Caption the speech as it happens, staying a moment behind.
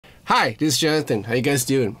Hi, this is Jonathan. How you guys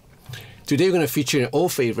doing? Today we're going to feature an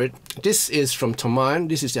old favorite. This is from Thomann.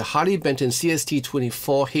 This is the Harley Benton CST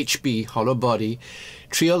 24HB hollow body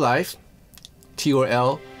trio live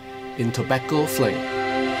TOL in Tobacco Flame.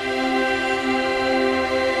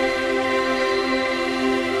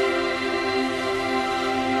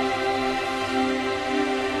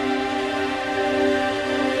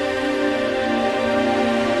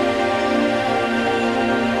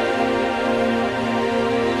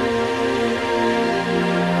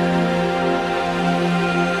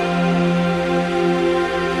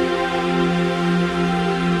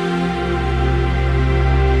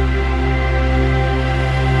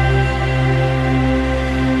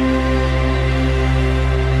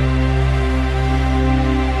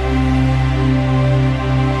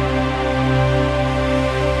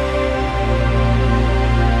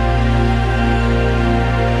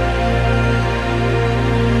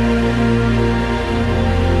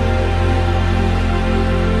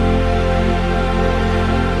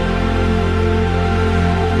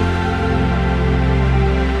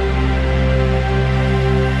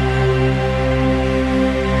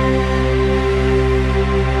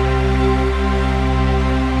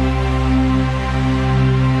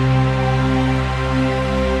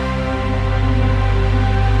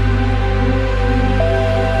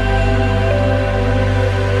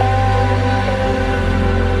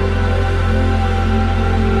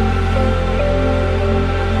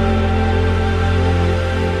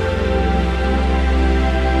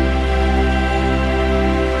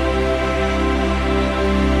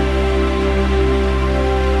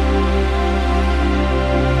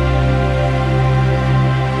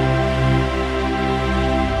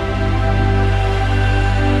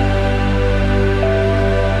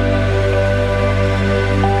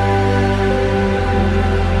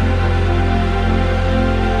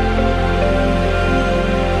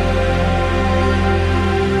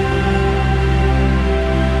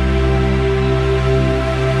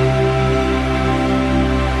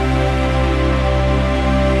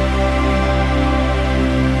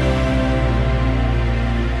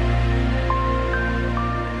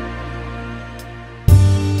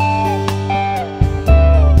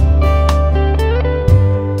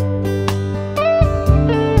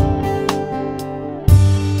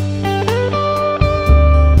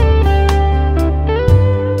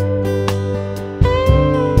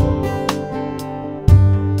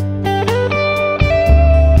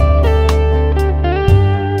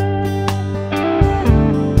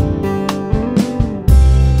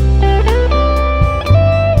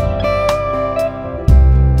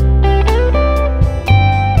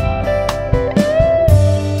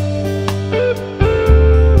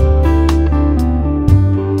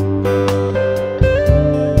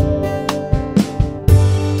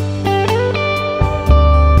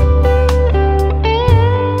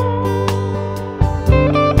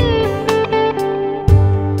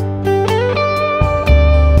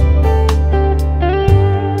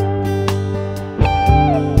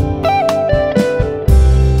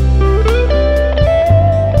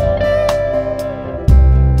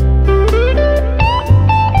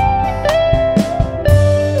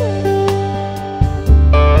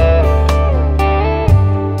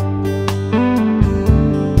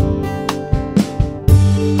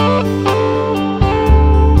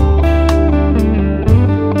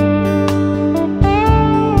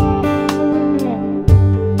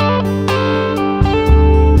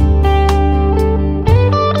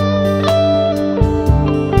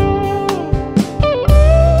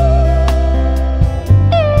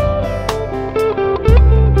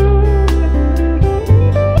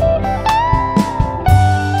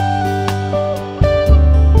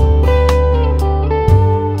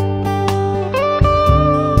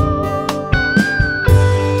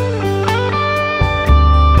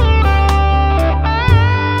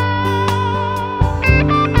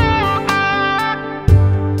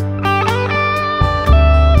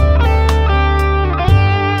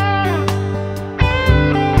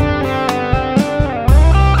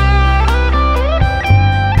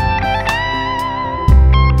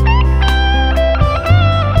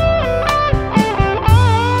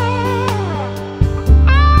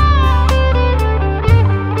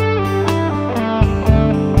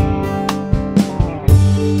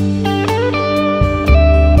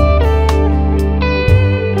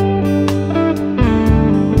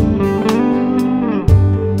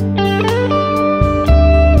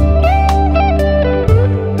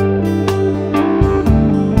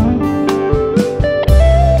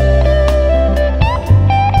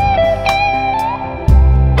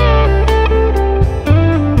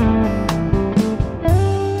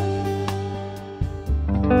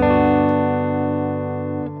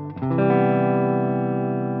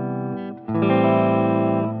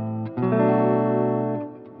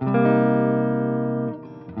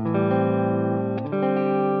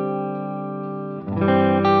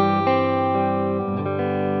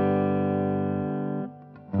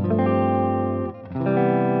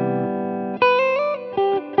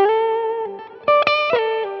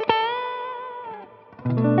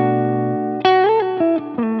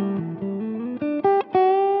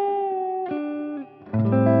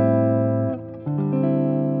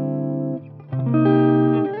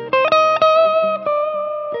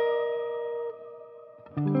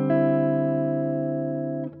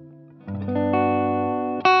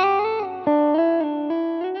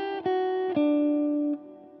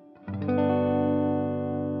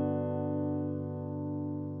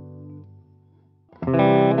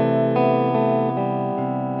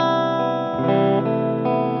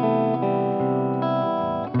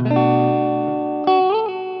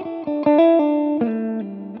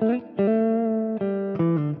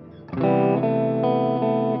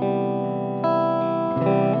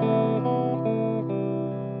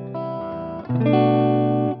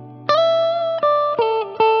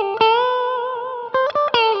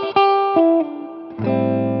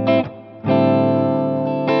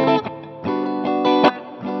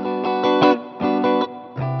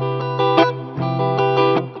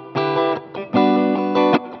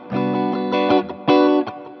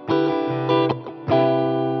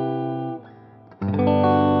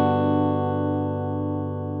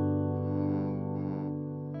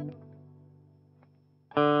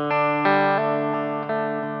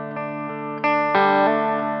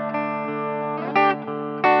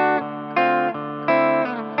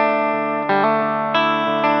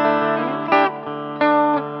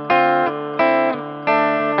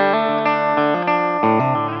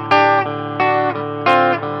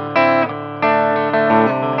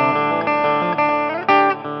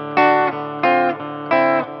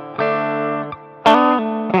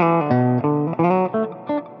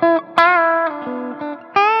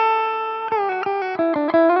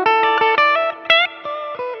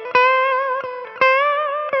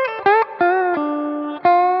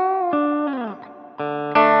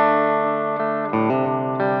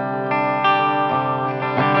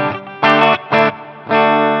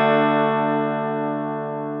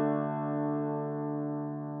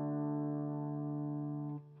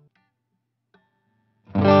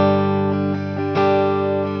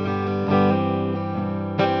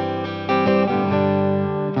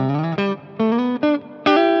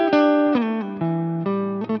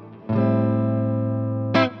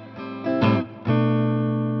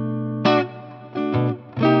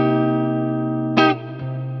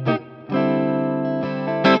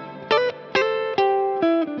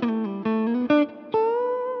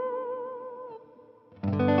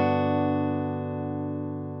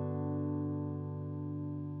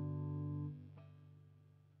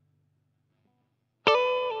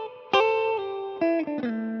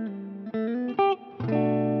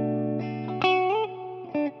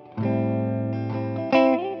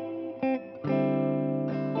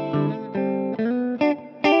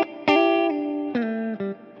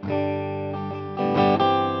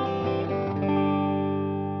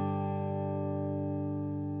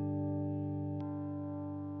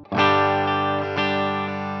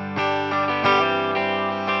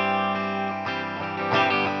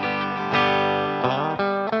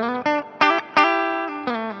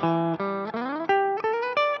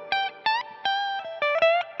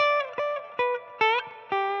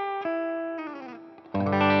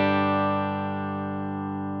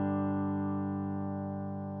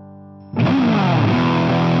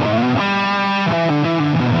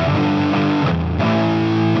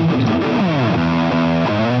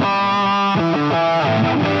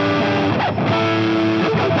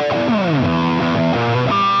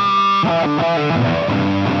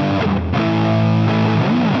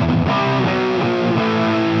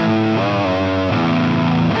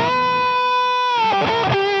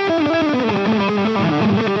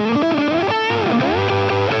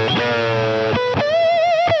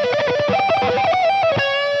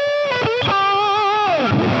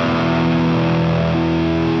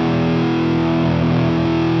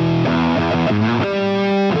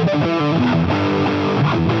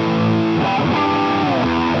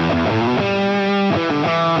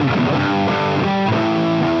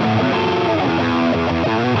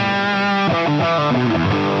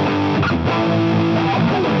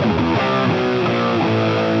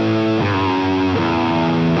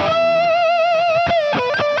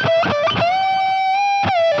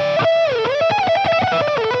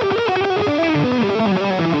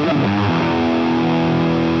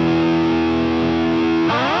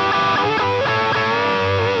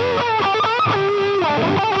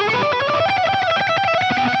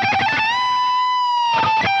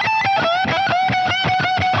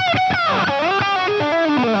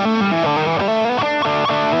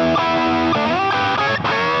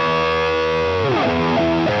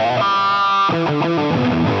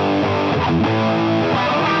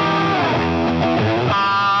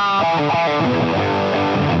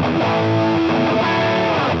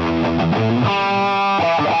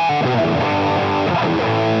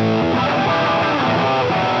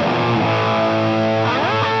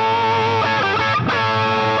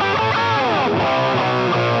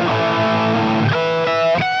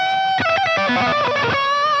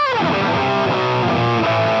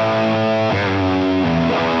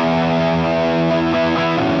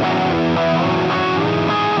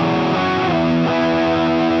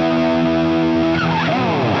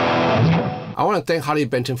 want to thank Harley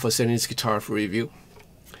Benton for sending this guitar for review.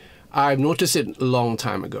 I've noticed it a long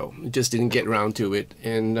time ago. I just didn't get around to it.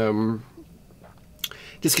 And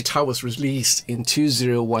this guitar was released in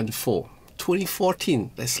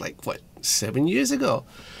 2014. That's like, what, 7 years ago?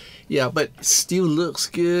 Yeah, but still looks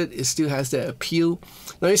good. It still has that appeal.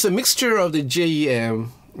 Now, it's a mixture of the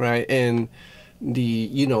JEM, right, and the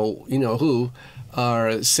you know who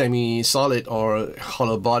are semi-solid or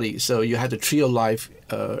hollow body. So you have the Trio Life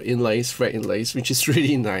inlays, fret inlays, which is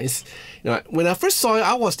really nice. You know, when I first saw it,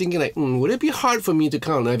 I was thinking like, would it be hard for me to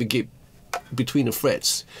kind of navigate between the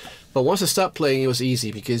frets? But once I start playing, it was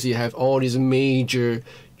easy because you have all these major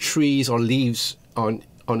trees or leaves on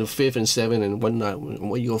the 5th and 7th and whatnot.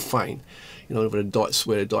 What you'll find, you know, where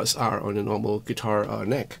the dots are on a normal guitar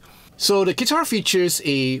neck. So the guitar features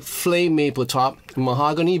a flame maple top,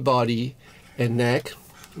 mahogany body and neck.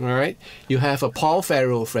 All right, you have a Paul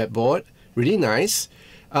Ferro fretboard, really nice.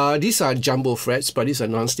 These are jumbo frets, but these are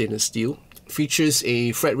non-stainless steel. Features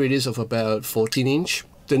a fret radius of about 14 inch.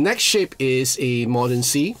 The neck shape is a modern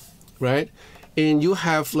C, right? And you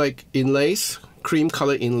have like inlays, cream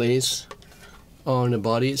color inlays on the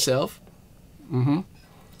body itself. And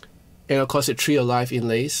of course the Trio Life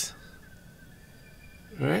inlays.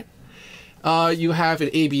 All right. You have an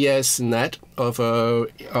ABS nut of a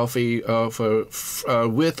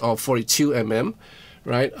width of 42 mm,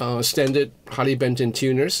 right? Standard Harley Benton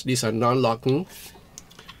tuners. These are non-locking.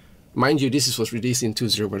 Mind you, this was released in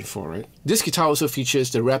 2014, right? This guitar also features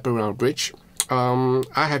the wraparound bridge. I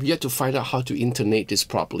have yet to find out how to intonate this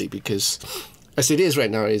properly because as it is right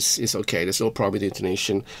now, it's okay. There's no problem with the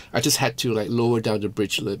intonation. I just had to like lower down the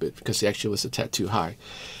bridge a little bit because the actually was a tad too high.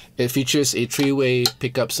 It features a 3-way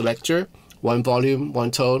pickup selector, 1 volume,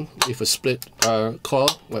 1 tone with a split coil,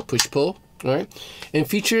 push-pull, right? And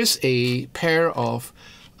features a pair of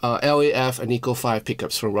LAF and Eco 5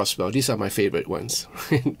 pickups from Roswell. These are my favorite ones.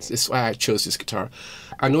 That's why I chose this guitar.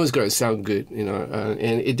 I know it's going to sound good, you know,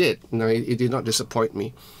 and it did. You know, it did not disappoint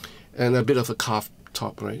me. And a bit of a carved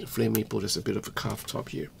top, right? Flame maple, there's a bit of a carved top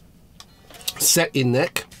here. Set in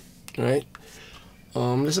neck, right?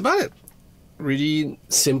 That's about it. Really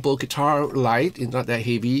simple guitar, light. It's not that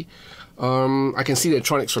heavy. I can see the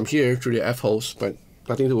electronics from here through the F-holes, but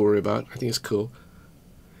nothing to worry about. I think it's cool.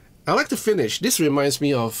 I like the finish. This reminds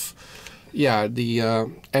me of, yeah, the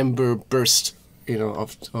Amber Burst, you know,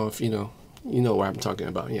 of you know what I'm talking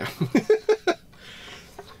about, yeah.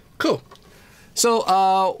 Cool. So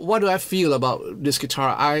what do I feel about this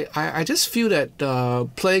guitar? I just feel that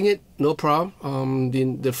playing it, no problem.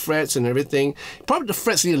 The frets and everything. Probably the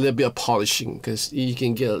frets need a little bit of polishing because you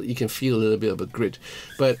can feel a little bit of a grit.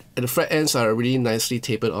 But the fret ends are really nicely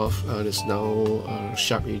tapered off. There's no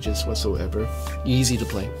sharp edges whatsoever. Easy to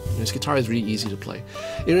play. This guitar is really easy to play.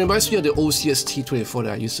 It reminds me of the old CST 24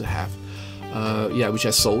 that I used to have. Yeah, which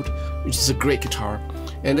I sold, which is a great guitar.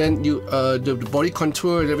 And then you, the body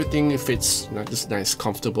contour and everything, it fits, you know, just nice,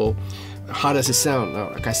 comfortable. How does it sound?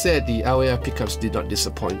 Now, like I said, the LAF pickups did not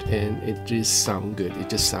disappoint, and it just sound good. It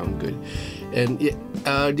just sound good. And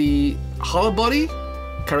the hollow body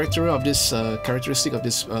characteristic of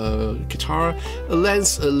this guitar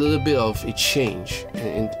lends a little bit of a change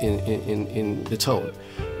in the tone.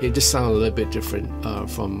 It just sounds a little bit different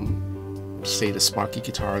from, say, the Sparky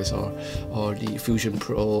guitars or the Fusion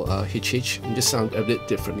Pro HH. It just sounds a bit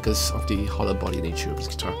different because of the hollow body nature of this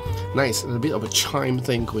guitar. Nice, a bit of a chime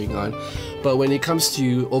thing going on. But when it comes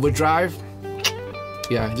to overdrive,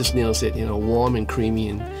 yeah, it just nails it, you know, warm and creamy,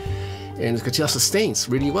 and the guitar sustains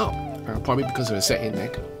really well. Probably because of the set-in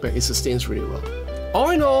neck, but it sustains really well. All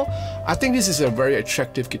in all, I think this is a very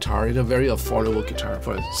attractive guitar and a very affordable guitar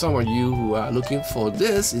for some of you who are looking for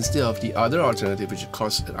this instead of the other alternative, which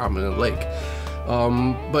costs an arm and a leg.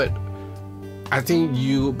 But I think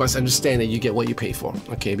you must understand that you get what you pay for,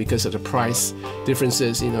 okay? Because of the price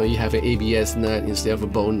differences, you know, you have an ABS nut instead of a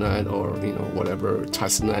bone nut, or, you know, whatever,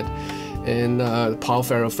 tusk nut, and Paul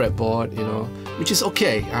Ferro fretboard, you know, which is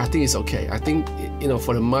okay. I think it's okay. I think, you know,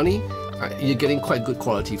 for the money, you're getting quite good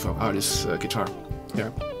quality from this guitar.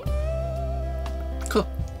 Yeah. Cool.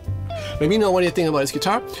 Let me know what you think about this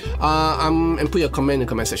guitar. And put your comment in the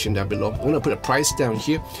comment section down below. I'm going to put a price down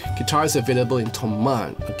here. Guitar is available in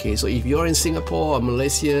Toman. Okay, so if you're in Singapore or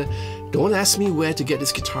Malaysia, don't ask me where to get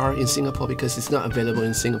this guitar in Singapore because it's not available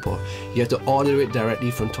in Singapore. You have to order it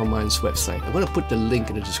directly from Toman's website. I'm going to put the link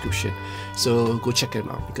in the description. So go check them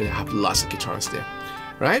out because I have lots of guitars there.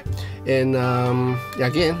 Right? And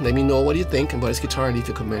again, let me know what you think about this guitar and leave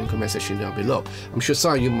your comment in the comment section down below. I'm sure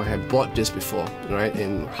some of you might have bought this before, right?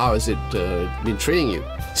 And how has it been treating you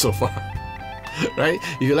so far? Right?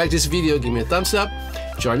 If you like this video, give me a thumbs up.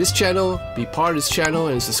 join this channel, be part of this channel,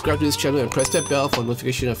 and subscribe to this channel and press that bell for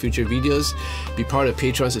notification of future videos. Be part of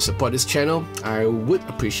patrons to support this channel. I would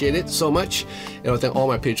appreciate it so much, and I thank all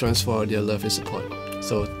my patrons for their love and support.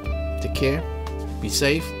 So take care, be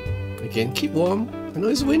safe, again keep warm. I know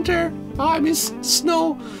it's winter. I miss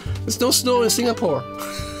snow. There's no snow in Singapore.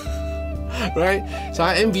 Right? So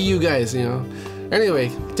I envy you guys, you know.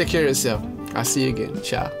 Anyway, take care of yourself. I'll see you again.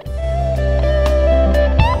 Ciao.